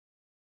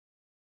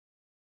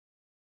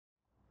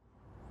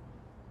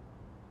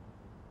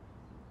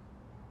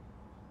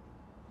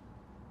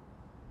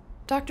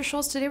Dr.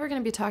 Scholz, today we're going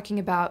to be talking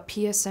about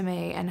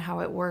PSMA and how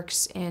it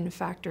works in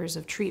factors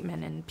of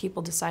treatment and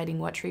people deciding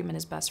what treatment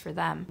is best for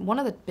them. One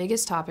of the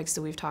biggest topics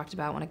that we've talked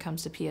about when it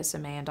comes to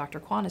PSMA, and Dr.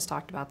 Kwan has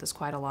talked about this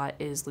quite a lot,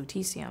 is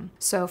lutetium.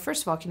 So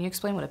first of all, can you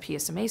explain what a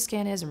PSMA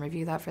scan is and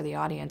review that for the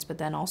audience, but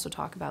then also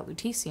talk about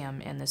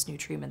lutetium and this new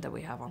treatment that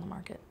we have on the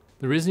market?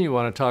 The reason you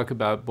want to talk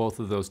about both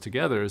of those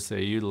together is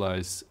they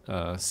utilize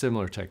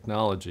similar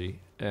technology,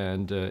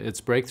 and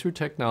it's breakthrough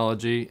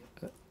technology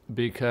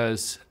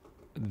because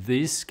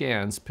these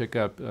scans pick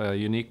up a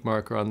unique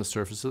marker on the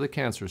surface of the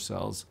cancer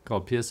cells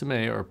called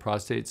PSMA, or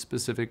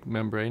prostate-specific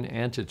membrane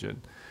antigen.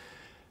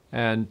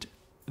 And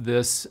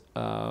this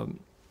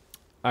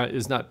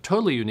is not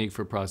totally unique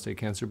for prostate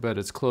cancer, but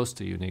it's close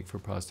to unique for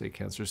prostate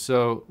cancer.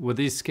 So with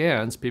these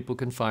scans, people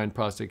can find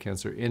prostate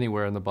cancer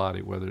anywhere in the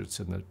body, whether it's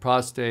in the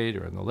prostate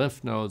or in the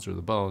lymph nodes or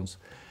the bones.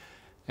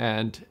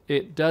 And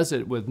it does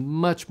it with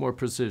much more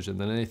precision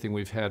than anything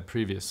we've had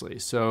previously.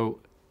 So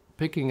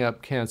picking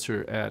up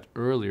cancer at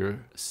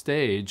earlier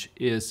stage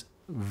is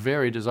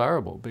very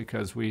desirable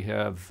because we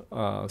have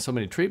so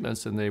many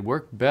treatments and they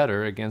work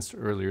better against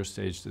earlier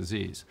stage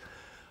disease.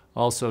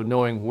 Also,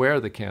 knowing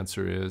where the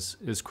cancer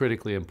is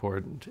critically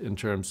important in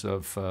terms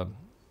of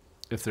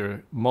if there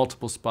are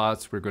multiple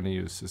spots, we're going to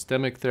use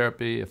systemic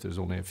therapy. If there's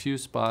only a few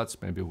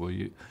spots, maybe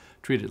we'll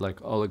treat it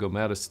like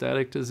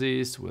oligometastatic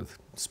disease with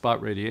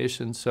spot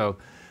radiation. So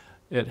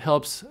it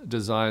helps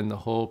design the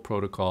whole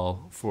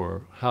protocol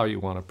for how you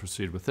want to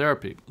proceed with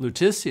therapy.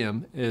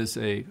 Lutetium is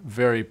a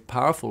very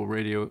powerful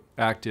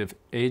radioactive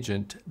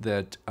agent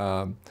that,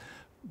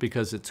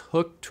 because it's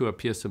hooked to a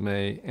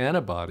PSMA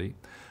antibody,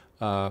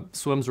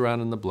 swims around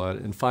in the blood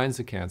and finds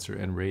the cancer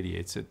and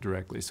radiates it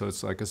directly. So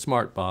it's like a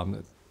smart bomb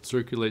that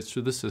circulates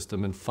through the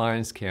system and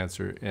finds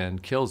cancer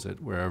and kills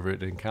it wherever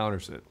it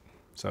encounters it.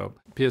 So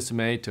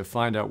PSMA to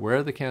find out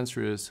where the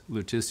cancer is,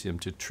 lutetium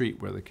to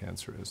treat where the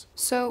cancer is.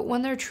 So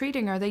when they're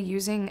treating, are they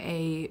using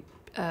a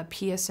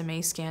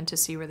PSMA scan to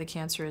see where the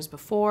cancer is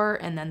before,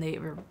 and then they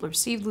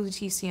receive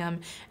lutetium,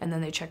 and then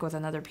they check with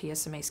another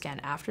PSMA scan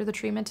after the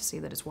treatment to see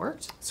that it's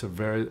worked? It's a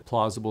very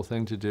plausible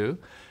thing to do.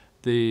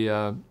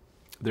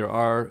 There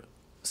are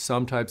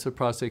some types of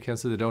prostate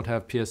cancer that don't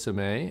have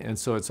PSMA, and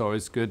so it's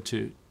always good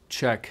to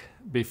check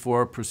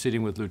before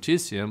proceeding with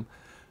lutetium,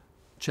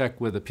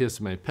 check with a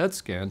PSMA PET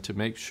scan to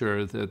make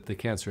sure that the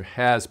cancer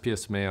has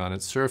PSMA on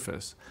its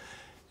surface.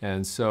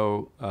 And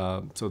so,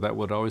 so that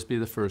would always be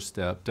the first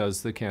step.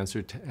 Does the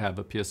cancer have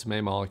a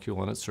PSMA molecule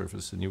on its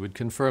surface? And you would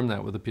confirm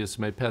that with a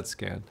PSMA PET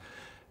scan.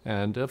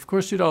 And of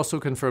course, you'd also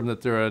confirm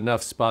that there are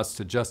enough spots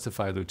to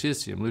justify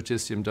lutetium.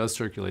 Lutetium does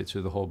circulate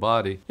through the whole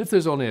body. If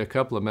there's only a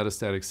couple of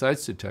metastatic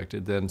sites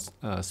detected, then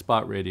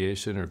spot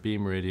radiation or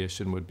beam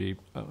radiation would be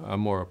a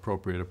more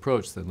appropriate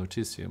approach than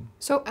lutetium.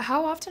 So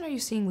how often are you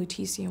seeing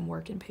lutetium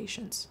work in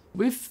patients?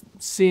 We've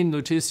seen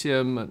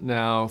lutetium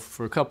now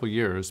for a couple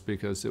years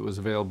because it was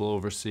available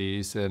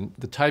overseas, and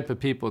the type of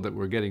people that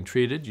were getting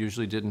treated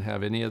usually didn't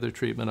have any other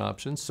treatment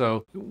options.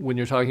 So when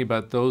you're talking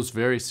about those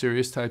very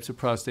serious types of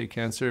prostate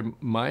cancer,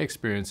 my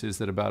experience is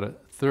that about a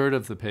third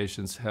of the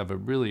patients have a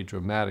really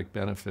dramatic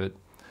benefit.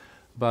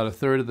 About a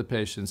third of the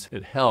patients,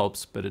 it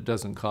helps, but it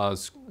doesn't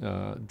cause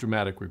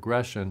dramatic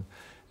regression.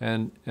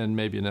 And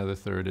maybe another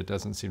third, it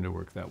doesn't seem to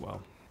work that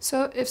well.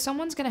 So if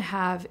someone's going to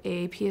have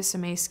a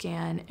PSMA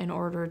scan in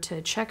order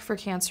to check for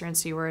cancer and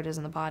see where it is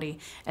in the body,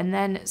 and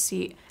then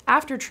see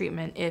after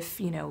treatment if,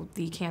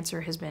 the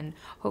cancer has been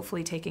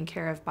hopefully taken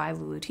care of by the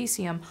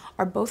lutetium,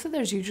 are both of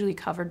those usually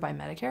covered by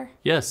Medicare?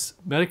 Yes,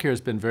 Medicare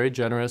has been very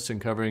generous in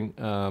covering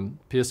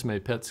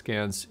PSMA PET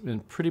scans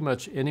in pretty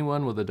much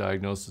anyone with a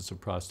diagnosis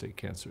of prostate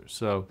cancer.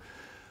 So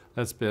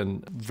that's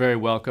been very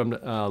welcomed.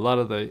 A lot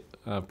of the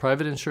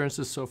private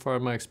insurances so far,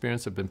 in my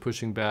experience, have been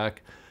pushing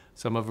back.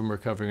 Some of them are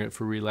covering it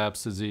for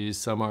relapse disease,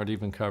 some aren't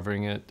even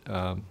covering it.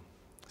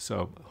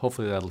 So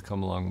hopefully that'll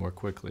come along more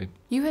quickly.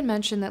 You had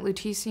mentioned that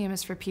lutetium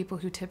is for people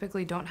who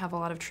typically don't have a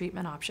lot of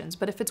treatment options,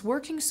 but if it's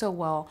working so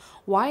well,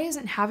 why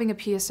isn't having a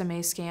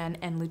PSMA scan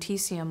and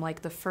lutetium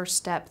like the first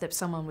step that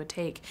someone would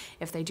take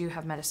if they do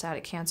have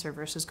metastatic cancer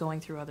versus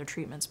going through other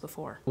treatments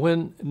before?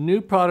 When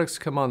new products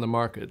come on the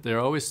market, they're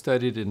always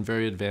studied in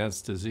very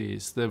advanced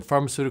disease. The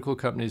pharmaceutical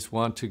companies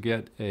want to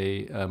get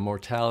a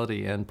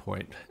mortality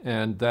endpoint,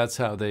 and that's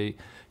how they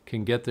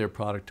can get their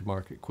product to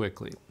market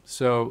quickly.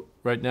 So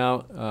right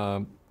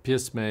now,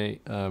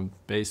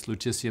 PSMA-based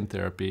lutetium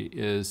therapy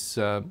is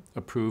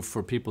approved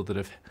for people that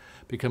have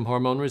become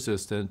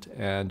hormone-resistant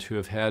and who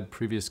have had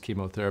previous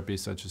chemotherapy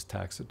such as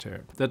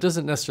Taxotere. That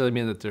doesn't necessarily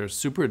mean that they're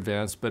super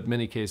advanced, but in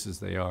many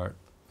cases they are.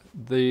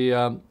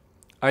 The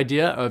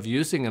idea of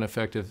using an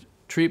effective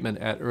treatment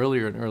at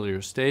earlier and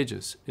earlier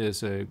stages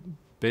is a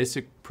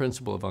basic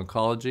principle of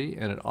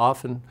oncology, and it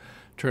often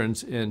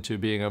turns into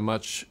being a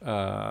much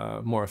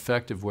more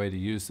effective way to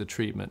use the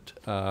treatment.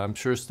 I'm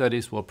sure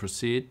studies will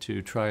proceed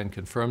to try and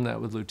confirm that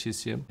with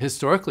lutetium.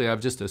 Historically, I've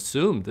just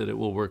assumed that it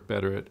will work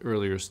better at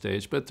earlier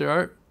stage, but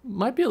there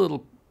might be a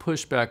little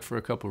pushback for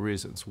a couple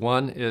reasons.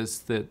 One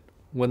is that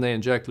when they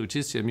inject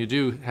lutetium, you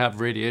do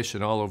have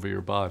radiation all over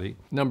your body.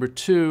 Number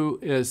two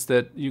is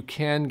that you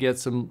can get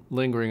some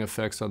lingering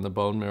effects on the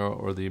bone marrow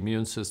or the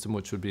immune system,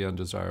 which would be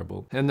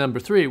undesirable. And number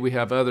three, we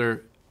have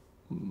other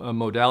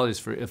modalities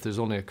for if there's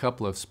only a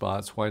couple of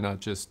spots, why not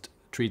just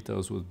treat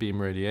those with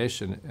beam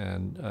radiation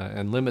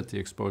and limit the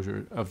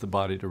exposure of the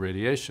body to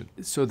radiation.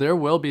 So there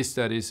will be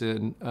studies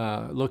in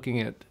looking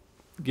at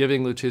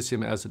giving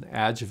lutetium as an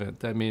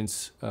adjuvant. That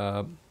means,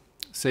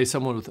 say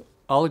someone with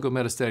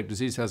oligometastatic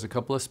disease has a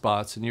couple of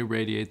spots and you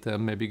radiate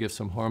them, maybe give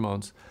some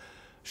hormones.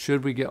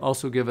 Should we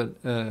also give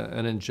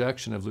an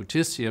injection of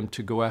lutetium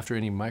to go after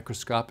any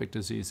microscopic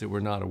disease that we're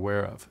not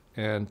aware of?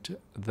 And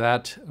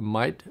that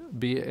might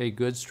be a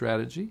good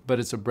strategy, but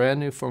it's a brand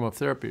new form of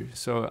therapy.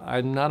 So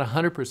I'm not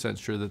 100%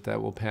 sure that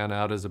that will pan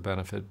out as a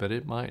benefit, but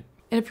it might.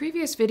 In a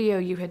previous video,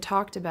 you had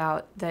talked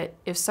about that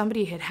if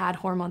somebody had had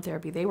hormone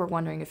therapy, they were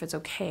wondering if it's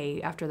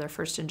okay after their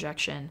first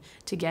injection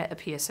to get a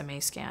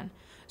PSMA scan.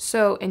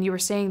 So, and you were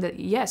saying that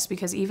yes,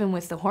 because even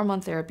with the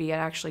hormone therapy, it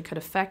actually could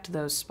affect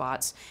those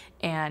spots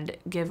and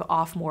give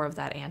off more of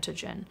that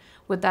antigen.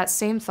 Would that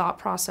same thought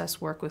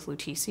process work with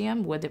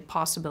lutetium? Would the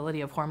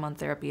possibility of hormone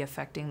therapy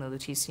affecting the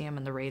lutetium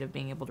and the rate of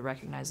being able to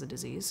recognize the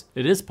disease?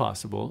 It is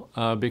possible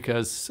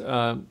because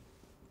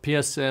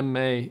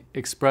PSMA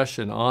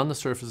expression on the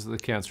surface of the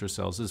cancer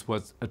cells is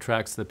what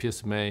attracts the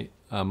PSMA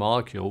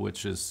molecule,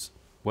 which is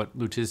what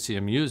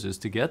lutetium uses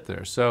to get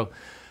there. So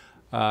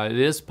it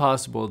is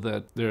possible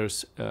that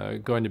there's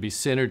going to be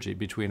synergy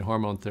between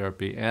hormone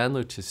therapy and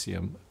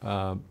lutetium.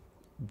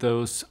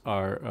 Those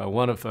are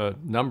one of a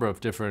number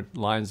of different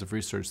lines of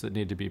research that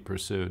need to be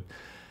pursued.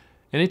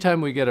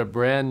 Anytime we get a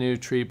brand new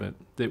treatment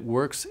that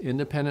works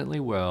independently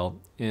well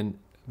in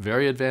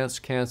very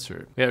advanced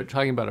cancer, we're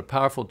talking about a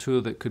powerful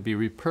tool that could be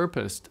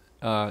repurposed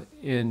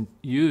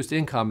used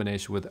in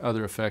combination with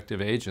other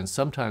effective agents,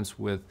 sometimes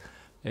with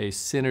a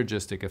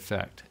synergistic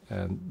effect.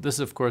 And this,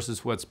 of course,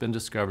 is what's been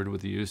discovered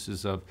with the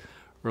uses of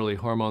early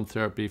hormone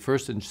therapy,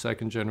 first and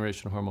second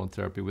generation hormone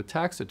therapy with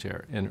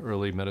Taxotere in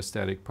early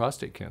metastatic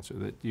prostate cancer,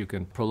 that you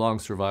can prolong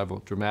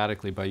survival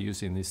dramatically by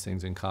using these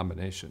things in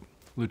combination.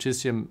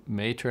 Lutetium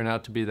may turn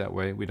out to be that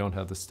way. We don't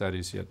have the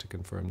studies yet to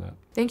confirm that.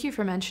 Thank you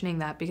for mentioning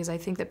that, because I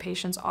think that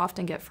patients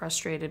often get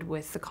frustrated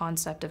with the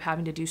concept of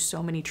having to do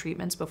so many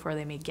treatments before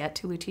they may get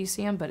to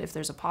lutetium, but if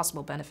there's a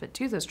possible benefit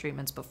to those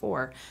treatments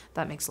before,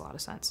 that makes a lot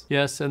of sense.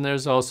 Yes, and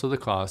there's also the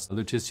cost.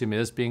 Lutetium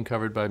is being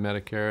covered by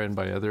Medicare and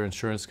by other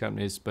insurance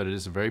companies, but it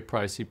is a very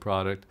pricey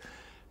product,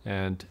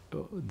 and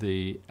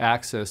the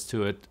access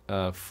to it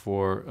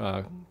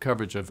for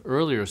coverage of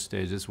earlier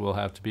stages will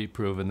have to be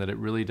proven that it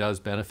really does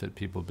benefit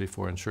people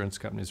before insurance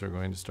companies are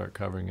going to start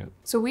covering it.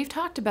 So we've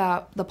talked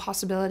about the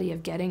possibility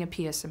of getting a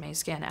PSMA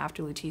scan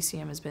after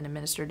lutetium has been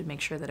administered to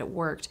make sure that it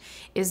worked.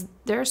 Is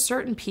there a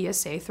certain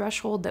PSA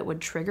threshold that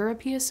would trigger a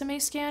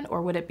PSMA scan,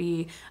 or would it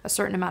be a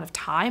certain amount of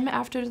time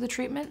after the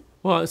treatment?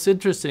 Well, it's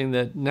interesting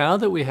that now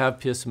that we have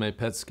PSMA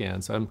PET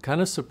scans, I'm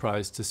kind of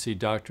surprised to see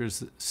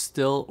doctors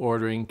still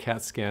ordering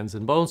CAT scans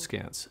and bone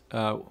scans.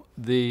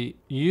 The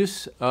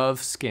use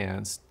of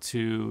scans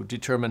to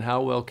determine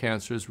how well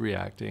cancer is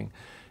reacting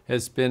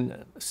has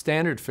been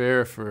standard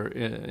fare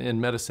in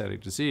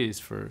metastatic disease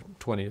for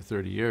 20 or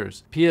 30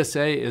 years.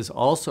 PSA is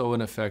also an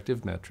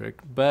effective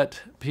metric,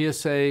 but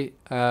PSA,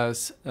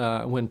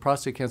 when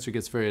prostate cancer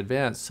gets very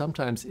advanced,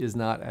 sometimes is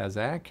not as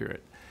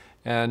accurate.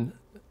 And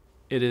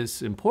it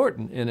is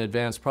important in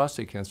advanced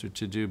prostate cancer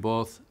to do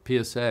both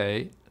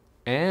PSA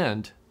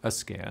and a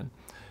scan.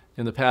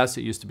 In the past,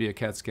 it used to be a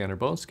CAT scan or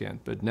bone scan,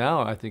 but now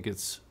I think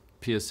it's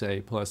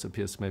PSA plus a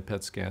PSMA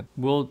PET scan.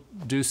 We'll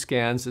do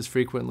scans as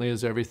frequently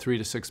as every 3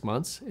 to 6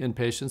 months in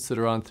patients that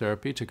are on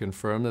therapy to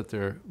confirm that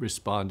they're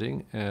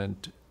responding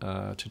and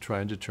to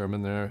try and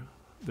determine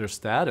their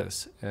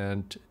status.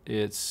 And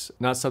it's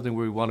not something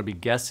where we want to be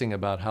guessing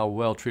about how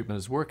well treatment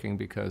is working,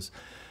 because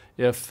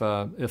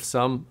if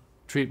some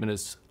treatment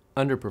is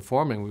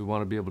underperforming, we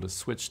want to be able to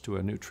switch to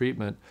a new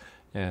treatment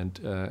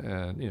and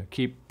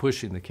keep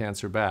pushing the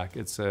cancer back.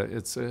 It's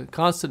a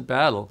constant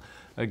battle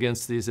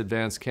against these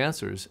advanced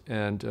cancers,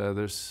 and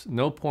there's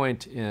no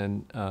point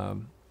in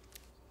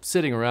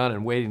sitting around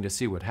and waiting to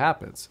see what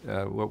happens.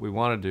 What we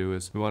want to do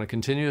is we want to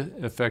continue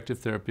effective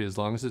therapy as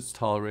long as it's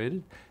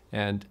tolerated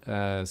and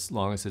as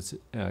long as it's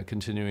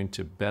continuing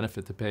to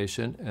benefit the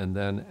patient, and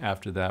then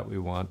after that we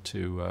want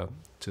to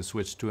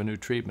switch to a new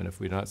treatment if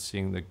we're not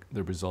seeing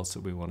the results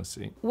that we want to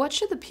see. What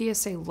should the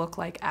PSA look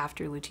like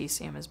after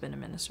lutetium has been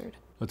administered?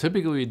 Well,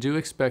 typically we do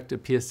expect a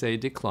PSA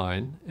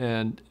decline,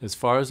 and as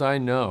far as I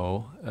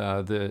know,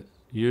 the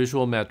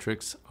usual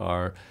metrics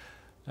are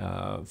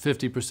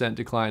 50%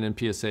 decline in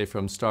PSA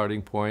from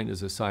starting point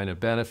is a sign of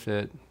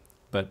benefit,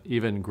 but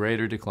even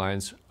greater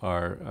declines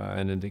are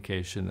an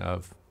indication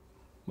of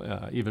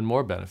even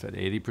more benefit.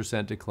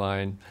 80%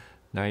 decline,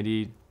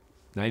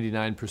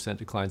 99%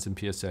 declines in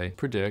PSA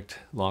predict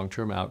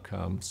long-term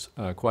outcomes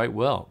quite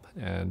well.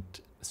 And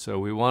so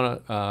we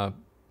want to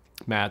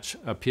match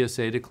a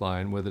PSA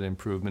decline with an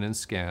improvement in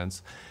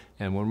scans.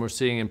 And when we're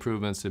seeing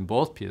improvements in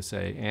both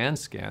PSA and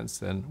scans,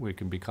 then we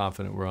can be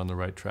confident we're on the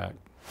right track.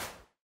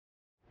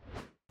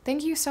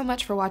 Thank you so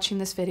much for watching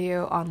this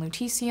video on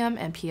lutetium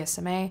and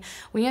PSMA.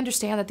 We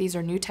understand that these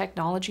are new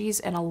technologies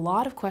and a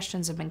lot of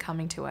questions have been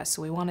coming to us,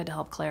 so we wanted to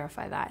help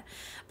clarify that.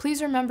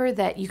 Please remember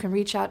that you can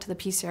reach out to the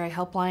PCRI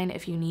helpline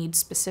if you need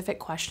specific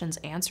questions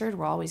answered.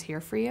 We're always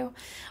here for you.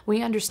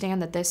 We understand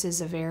that this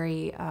is a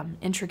very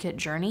intricate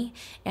journey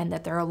and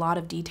that there are a lot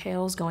of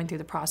details going through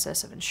the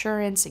process of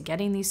insurance and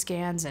getting these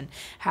scans and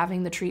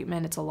having the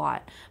treatment. It's a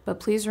lot. But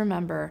please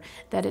remember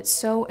that it's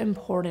so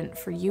important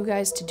for you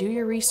guys to do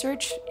your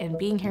research and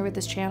being here with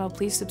this channel.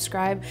 Please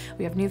subscribe.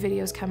 We have new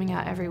videos coming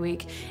out every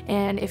week.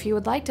 And if you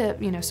would like to,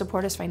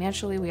 support us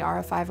financially, we are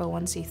a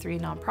 501c3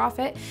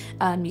 nonprofit.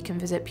 You can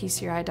visit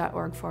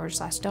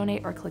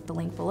pcri.org/donate or click the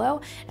link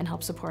below and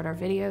help support our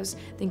videos.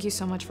 Thank you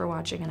so much for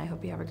watching, and I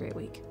hope you have a great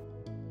week.